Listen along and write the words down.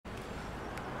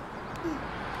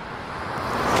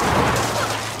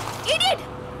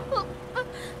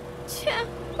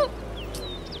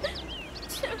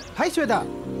Hi Shweta.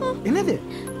 என்னது?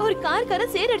 ஒரு கார்கார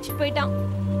சேர் அடிச்சிட்டு போயிட்டான்.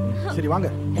 சரி வாங்க.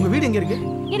 உங்க வீடு எங்க இருக்கு?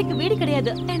 எனக்கு வீடு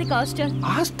கிடையாது. எனக்கு ஹாஸ்டல்.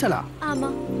 ஹாஸ்டலா? ஆமா.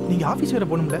 நீங்க ஆபீஸ் வர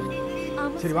போணும்ல?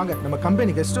 ஆமா. சரி வாங்க. நம்ம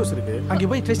கம்பெனி கெஸ்ட் ஹவுஸ் இருக்கு. அங்க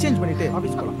போய் ட்ரெஸ் சேஞ்ச் பண்ணிட்டு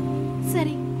ஆபீஸ் போலாம்.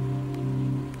 சரி.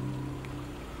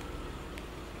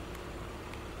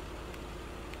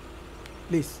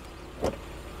 ப்ளீஸ்.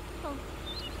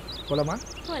 போலாமா?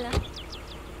 போலாம்.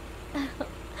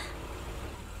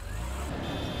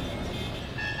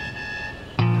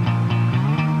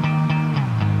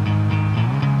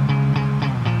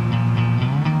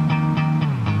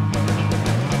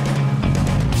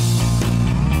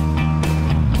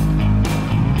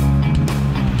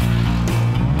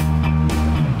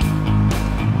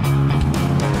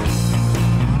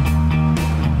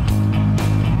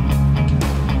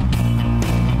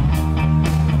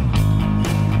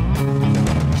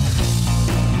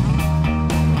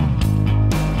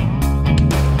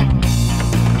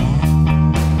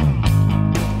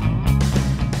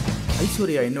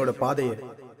 என்னோட பாதையை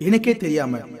எனக்கே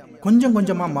தெரியாம கொஞ்சம்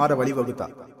கொஞ்சமா மாற வழிவகுத்தா.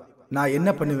 நான் என்ன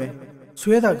பண்ணுவேன்?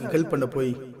 ஸ்வேதாக்கு ஹெல்ப் பண்ண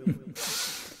போய்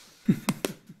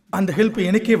அந்த ஹெல்ப்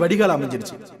எனக்கே வடிகால்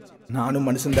அமைஞ்சிருச்சு. நானும்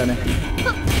மனுஷன் தானே.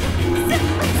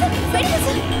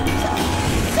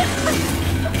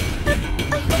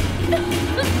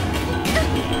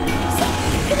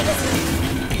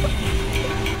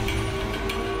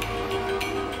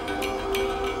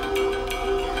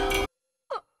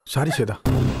 சாரி ஸ்வேதா,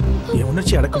 என்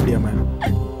உணர்ச்சி அடக்க முடியாம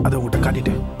அதை உங்கள்கிட்ட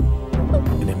காட்டிட்டேன்.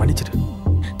 என்னை மன்னிச்சிடு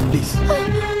ப்ளீஸ்.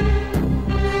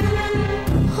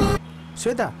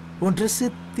 ஸ்வேதா, உன் ட்ரெஸ்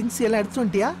திங்ஸ் எல்லாம் எடுத்து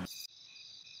வந்துட்டியா?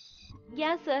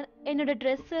 யா சார், என்னோட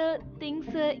ட்ரெஸ்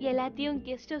திங்ஸ் எல்லாத்தையும்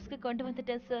கெஸ்ட் ஹவுஸ்க்கு கொண்டு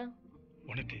வந்துட்டேன் சார்.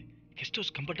 உனக்கு கெஸ்ட்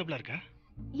ஹவுஸ் கம்ஃபர்ட்டபிளா இருக்கா?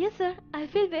 Yes sir, I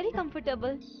feel very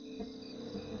comfortable.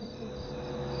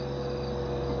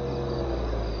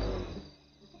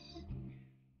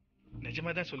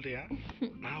 நிஜமா தான் சொல்றியா?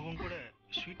 நான் உன் கூட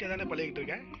ஸ்வீட்டா தானே பழகிட்டு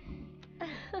இருக்கேன்.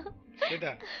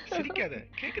 ஸ்வேதா, சிரிக்காத.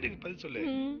 கேக்குறதுக்கு பதில் சொல்லு.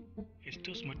 கெஸ்ட்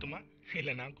ஹவுஸ் மட்டுமா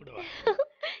இல்ல நான் கூடவா?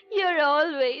 You're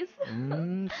always.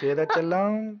 ஸ்வேதா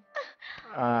செல்லம்.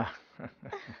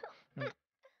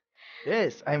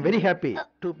 Yes, I am very happy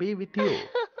to be with you.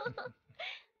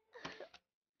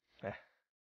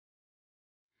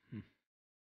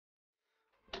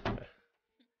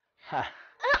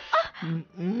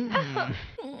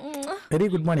 Very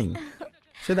good morning.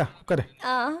 Shweta, உட்காரு.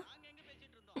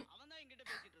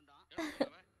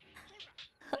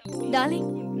 டார்லிங்,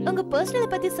 உங்க பர்சனலை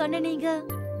பத்தி சொன்ன நீங்க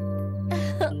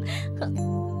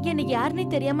எனக்கு யாருன்னே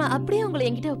தெரியாம அப்படியே உங்களை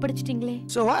என்கிட்ட ஒப்படைச்சிட்டீங்களே.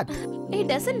 So what? It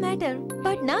doesn't matter.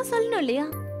 But நான் சொல்லணும் இல்லையா?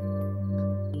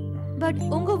 பட்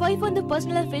உங்க வைஃப் வந்து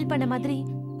பர்சனலா ஃபீல் பண்ண மாதிரி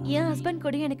என் ஹஸ்பண்ட்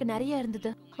கூட எனக்கு நிறைய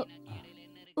இருந்தது.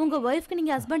 உங்க வைஃப்க்கு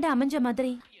நீங்க ஹஸ்பண்ட் அமைஞ்ச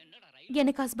மாதிரி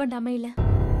எனக்கு ஹஸ்பண்ட் அமையல.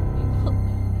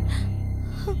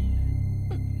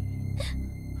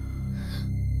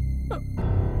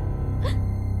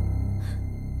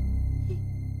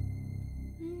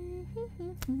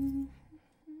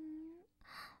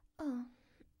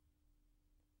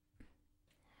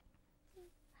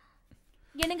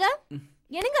 என்னங்க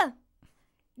என்னங்க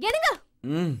என்னங்க,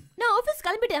 நான் ஆபீஸ்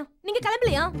கிளம்பிட்டேன். நீங்க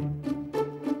கிளம்பலையா?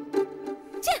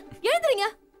 ச்சே, எழுந்துறீங்க.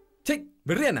 சே,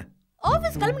 விடுறியா என்ன?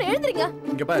 ஆபீஸ் கிளம்பி எழுந்துறீங்க.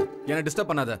 இங்க பாரு, என்ன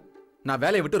டிஸ்டர்ப் பண்ணாத. நான்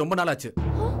வேலையை விட்டு ரொம்ப நாள் ஆச்சு.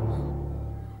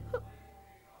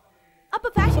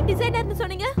 அப்ப ஃபேஷன் டிசைனர்னு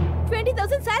சொன்னீங்க,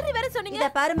 20,000 salary வேற சொன்னீங்க. இத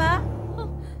பாருமா,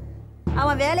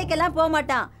 அவன் வேலைக்கெல்லாம் போக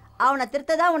மாட்டான். அவனை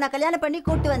திருத்ததா உன்னை கல்யாணம் பண்ணி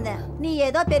கூட்டு வந்தேன். நீ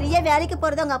ஏதோ பெரிய வேலைக்கு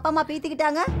போறத உங்க அப்பா அம்மா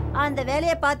பீத்திக்கிட்டாங்க. அந்த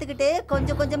வேலையை பார்த்துக்கிட்டு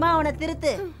கொஞ்சம் கொஞ்சமா அவனை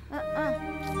திருத்து.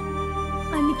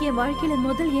 அன்னைக்கு என் வாழ்க்கையில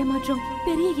முதல் ஏமாற்றம்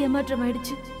பெரிய ஏமாற்றம்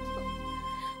ஆயிடுச்சு.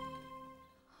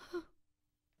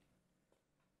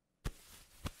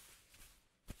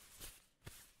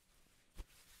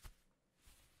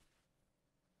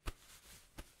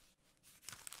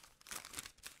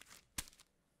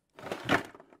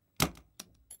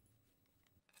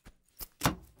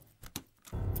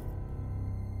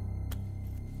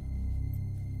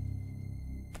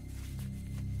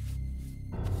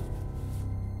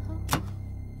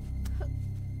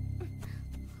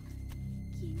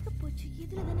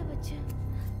 இதுல தானே வச்சேன்.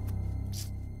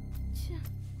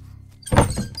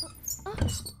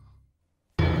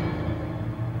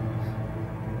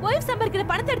 வைஃப் சம்பாதிக்கிற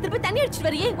பணத்தை எடுத்துட்டு போய் தண்ணி அடிச்சிட்டு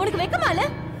வரியே, உனக்கு வெக்கமா இல்ல?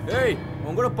 ஏய்,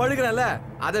 உன் கூட பழுகிறேன்ல,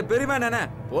 அத பெருமை நானே.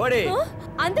 போடி.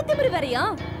 அந்த திமிரு வேறயா?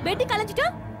 வெட்டி கலஞ்சிட்டா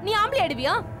நீ ஆம்பளை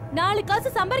ஆடுவியா? 4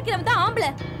 காசு சம்பாதிக்கிறவன் தான்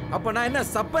ஆம்பளை. அப்ப நான் என்ன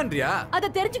சப்பன்றியா?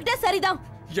 அத தெரிஞ்சுக்கிட்டா சரிதான்.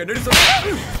 என்னடி சொல்ற?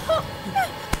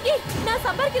 ஏய், நான்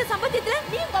சம்பாதிக்கிற சம்பளத்துல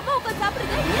நீ உங்க அம்மா உட்கார்ந்து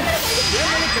சாப்பிடுங்க.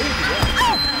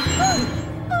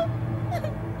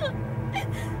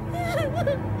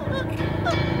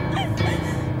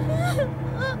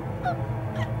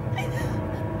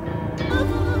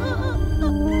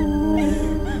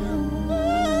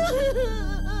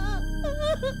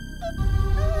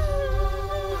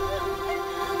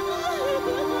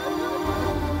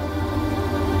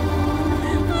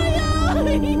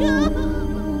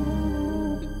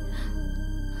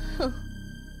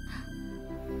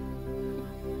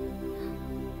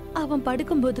 அவன்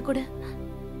படுக்கும்போது கூட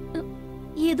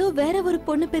ஏதோ வேற ஒரு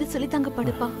பொண்ணு பேர் சொல்லி தாங்க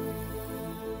படுப்பான்.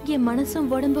 என்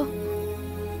மனசும் உடம்பும்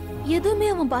எதுவுமே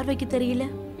அவன் பார்வைக்கு தெரியல.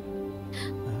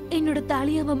 என்னோட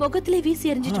தாலி அவன் முகத்திலே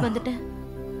வீசி எறிஞ்சிட்டு வந்துட்டேன்.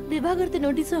 விவாகரத்து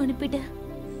நோட்டீஸும் அனுப்பிட்டேன்.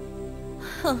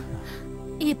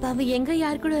 இப்ப அவன் எங்க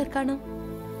யார் கூட இருக்கானோ?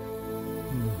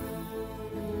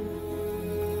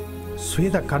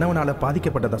 ஸ்வேதா கணவனால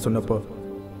பாதிக்கப்பட்டதா சொன்னப்போ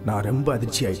நான் ரொம்ப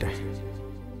அதிர்ச்சி ஆயிட்டேன்.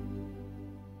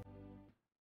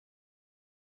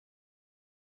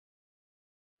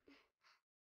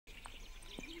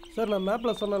 சார் நான்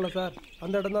மேப்பில் சொன்னேன்ல சார்,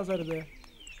 அந்த இடம் தான் சார் இது.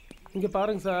 இங்கே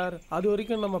பாருங்கள் சார், அது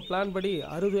வரைக்கும் நம்ம பிளான் படி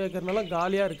 60 ஏக்கர் நிலம்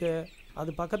காலியாக இருக்குது. அது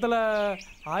பக்கத்தில்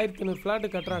 1500 ஃப்ளாட்டு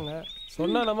கட்டுறாங்க.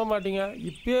 சொன்னால் நம்ப மாட்டீங்க,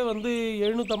 இப்போயே வந்து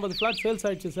 750 ஃப்ளாட் சேல்ஸ்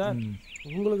ஆயிடுச்சு சார்.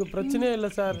 உங்களுக்கு பிரச்சனையே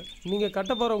இல்லை சார். நீங்கள்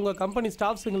கட்ட போகிற உங்கள் கம்பெனி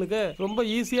ஸ்டாஃப்ஸுங்களுக்கு ரொம்ப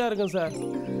ஈஸியாக இருக்கும் சார்.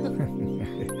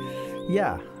 யா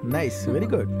nice, very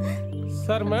good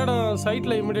sir. Madam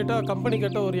சைட்டில் இமிடியேட்டாக கம்பெனி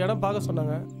கட்ட ஒரு இடம் பார்க்க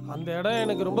சொன்னாங்க. அந்த இடம்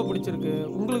எனக்கு ரொம்ப பிடிச்சிருக்கு.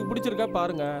 உங்களுக்கு பிடிச்சிருக்கா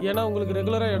பாருங்க. ஏன்னா உங்களுக்கு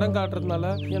ரெகுலராக இடம் காட்டுறதுனால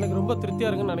எனக்கு ரொம்ப திருப்தியாக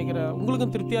இருக்குன்னு நினைக்கிறேன்.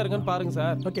 உங்களுக்கும் திருப்தியாக இருக்குன்னு பாருங்க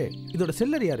சார். ஓகே, இதோட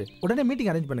செல்லர் யாரு? உடனே மீட்டிங்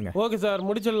அரேஞ்ச் பண்ணுங்க. ஓகே சார்,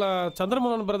 முடிச்சிடலாம்.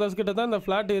 சந்திரமோகன் பிரதர்ஸ் கிட்ட தான் இந்த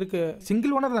ஃப்ளாட் இருக்கு.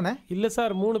 சிங்கிள் ஓனர் தானே? இல்லை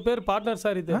சார், 3 பேர் பார்ட்னர்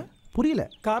சார். இது புரியல.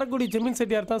 காரைக்குடி ஜமீன்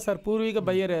செட்டியார் தான் சார் பூர்வீக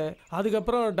பையரு.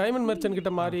 அதுக்கப்புறம் டைமண்ட் மெர்ச்சன்ட்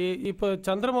கிட்ட மாறி, இப்போ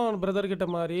சந்திரமோகன் பிரதர் கிட்ட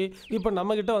மாறி, இப்போ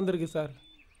நம்ம கிட்ட வந்திருக்கு சார்.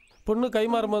 பொண்ணு கை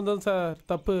மாறும்போது தான் சார்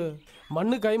தப்பு.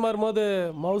 மண்ணு கை மாறும்போது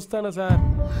மவுஸ் தானே சார்.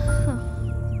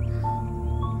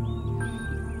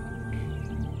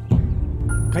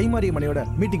 கைமாறிய மனையோட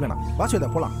மீட்டிங் வேணாம், வாசுதா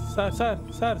போலாம். Sir sir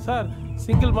sir sir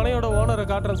single மனையோட ஓனரை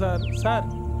காட்டுறேன் சார். சார்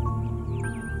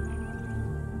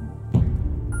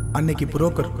அன்னைக்கு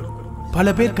புரோக்கர் பல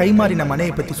பேர் கைமாறின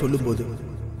மனையை பத்தி சொல்லும்போது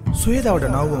சுவேதாவோட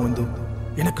நாவும் வந்து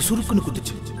எனக்கு சுருக்குன்னு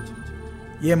குத்துச்சு.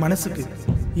 என் மனசுக்கு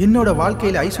என்னோட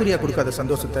வாழ்க்கையில ஐஸ்வர்யா கொடுக்காத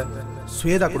சந்தோஷத்தை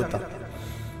சுவேதா கொடுத்தா.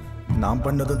 நான்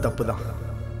பண்ணதும் தப்பு தான்.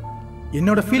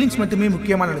 என்னோட ஃபீலிங்ஸ் மட்டுமே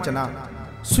முக்கியமா நினைச்சேன்னா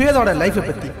சுவேதாவோட லைஃபை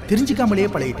பத்தி தெரிஞ்சுக்காமலேயே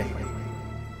பழகிட்டேன்.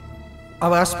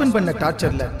 அவ ஹஸ்பண்ட் பண்ண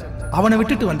டார்ச்சர்ல அவனை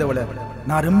விட்டுட்டு வந்தவளை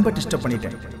நான் ரொம்ப டிஸ்டர்ப்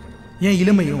பண்ணிட்டேன். என்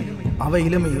இளமையும் அவ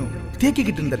இளமையும்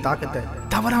தேக்கிக்கிட்டு இருந்த தாக்கத்தை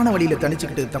தவறான வழியில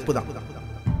தணிச்சுக்கிட்டு தப்பு தான்.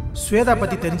 ஸ்வேதா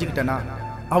பத்தி தெரிஞ்சுக்கிட்டேன்னா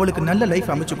அவளுக்கு நல்ல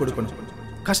லைஃப் அமைச்சு கொடுக்கணும்.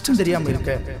 கஷ்டம் தெரியாம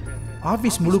இருக்க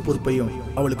ஆபீஸ் முழு பொறுப்பையும்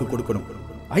அவளுக்கு கொடுக்கணும்.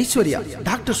 ஐஸ்வர்யா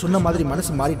டாக்டர் சொன்ன மாதிரி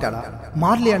மனசு மாறிட்டாளா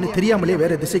மாறலையான்னு தெரியாமலே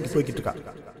வேற திசைக்கு போய்கிட்டு இருக்கா.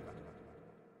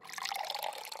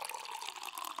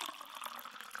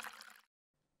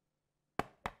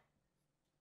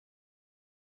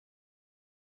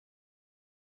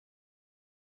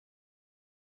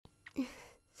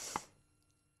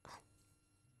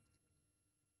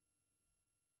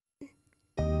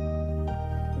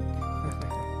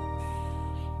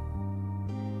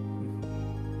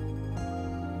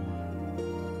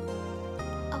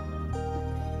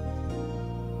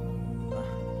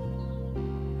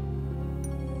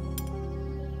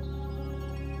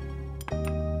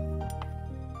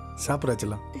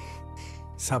 சாப்பிடாச்சலாம்,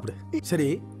 சாப்பிடு. சரி,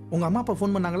 உங்க அம்மா அப்பா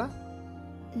ஃபோன் பண்ணாங்களா?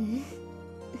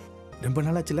 ரொம்ப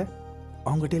நாளாச்சுல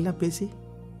அவங்ககிட்ட எல்லாம் பேசி.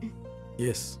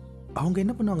 எஸ், அவங்க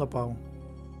என்ன பண்ணுவாங்க பாவம்.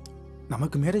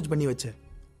 நமக்கு மேரேஜ் பண்ணி வச்ச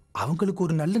அவங்களுக்கு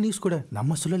ஒரு நல்ல நியூஸ் கூட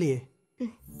நம்ம சொல்லலையே.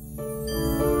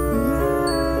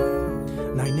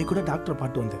 நான் இன்னைக்கு கூட டாக்டரை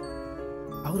பாட்டு வந்தேன்.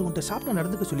 அவர் உன்கிட்ட சாப்பிட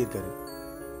நடந்துக்க சொல்லியிருக்காரு.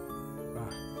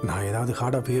 நான் ஏதாவது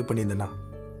ஹார்டாக பிஹேவ் பண்ணியிருந்தேன்னா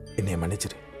என்னைய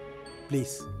மன்னிச்சிரு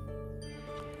ப்ளீஸ்.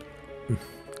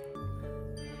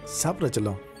 சாப்பிட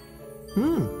செல்லம்.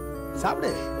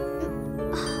 சாப்பிடு.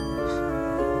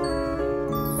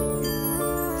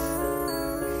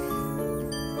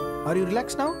 Are you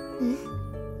relaxed now?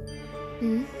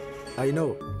 I know.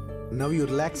 Now you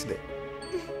relaxed.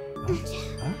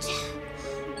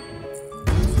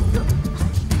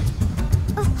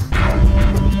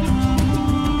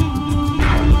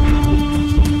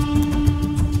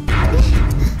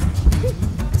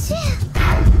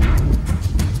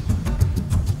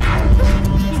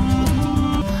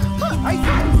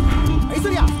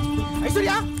 Aishwarya,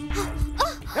 Aishwarya,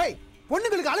 ஏய்,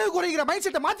 பொண்ணுங்களுக்கு அளவு குறைக்கிற மைண்ட்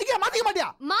செட்டை மாத்திக்க மாட்டியா?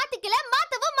 மாத்திக்கல,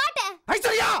 மாத்தவும் மாட்டேன்.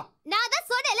 ஐஸ்வர்யா, நான் தான்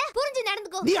சொன்னேல, புரிஞ்சு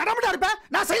நடந்துக்கோ. நீ அடமடா இருப்ப,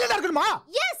 நான் சைலண்டா இருக்கணுமா?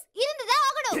 எஸ், இருந்துதான்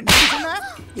ஆகணும். என்ன சொன்ன?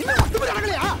 இன்னும் 10 பேர்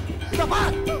அடங்கலையா? இத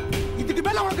பார், இதுக்கு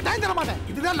மேல உனக்கு டைம் தர மாட்டேன்.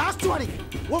 இதுதான் லாஸ்ட் வார்னிங்.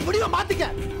 உன் முடிவை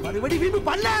மாத்திக்க. மறுபடியும் வீம்பு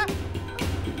பண்ண.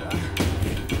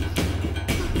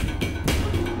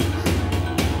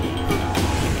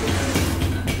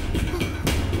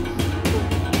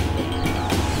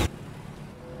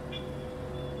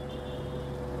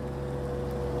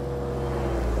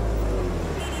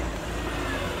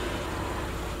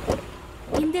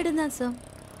 இந்த இடம் தான் சார்.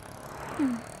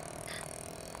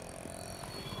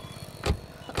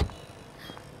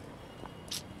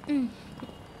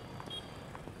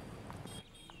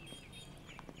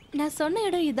 நான் சொன்ன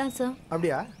இடம் இதான் சார்.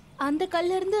 அப்படியா? அந்த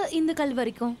கல்ல இருந்து இந்த கல்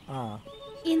வரைக்கும்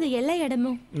இந்த எல்லா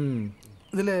இடமும்.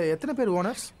 இதுல எத்தனை பேர்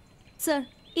ஓனர்ஸ்? சார்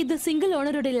இது சிங்கிள்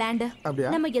ஓனரோட லேண்ட்.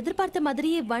 நம்ம எதிர்பார்த்த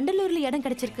மாதிரியே வண்டலூர்ல இடம்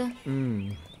கிடைச்சிருக்கு.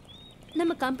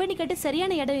 நம்ம கம்பெனி கிட்ட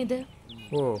சரியான இடம் இது.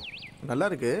 ஓ நல்லா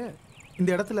இருக்கு. இந்த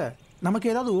இடத்துல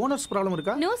நமக்கு ஏதாவது ஓனர்ஸ் ப்ராப்ளம்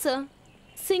இருக்கா? நோ சார்,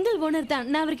 சிங்கிள் ஓனர் தான்.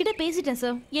 நான் அவர்கிட்ட பேசிட்டேன்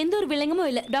சார். எந்த ஒரு விலங்கமும்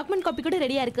இல்ல. டாக்குமெண்ட் காப்பி கூட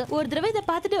ரெடியா இருக்கு. ஒரு தடவை இதை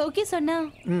பார்த்துட்டு ஓகே சொன்னா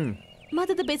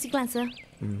மத்தத பேசிக்கலாம் சார்.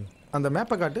 அந்த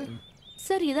மேப்பை காட்டு.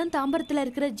 சார் இதான் தாம்பரத்துல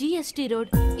இருக்கிற ஜிஎஸ்டி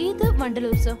ரோட். இது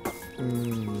Vandalur sir.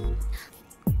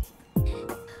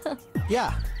 Yeah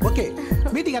okay,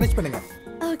 meeting arrange பண்ணுங்க.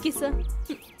 Okay sir.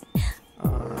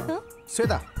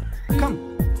 Shweta come,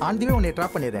 on the வே உன்னை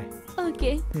ட்ராப் பண்ணிடுறேன்.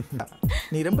 ஓகே.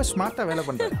 நீ ரொம்ப ஸ்மார்ட்டா வேலை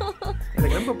பண்ற,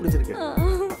 எனக்கு ரொம்ப பிடிச்சிருக்கு.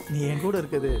 நீ என் கூட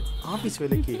இருக்குது ஆபீஸ்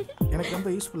வேலைக்கு எனக்கு ரொம்ப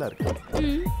யூஸ்ஃபுல்லா இருக்கு.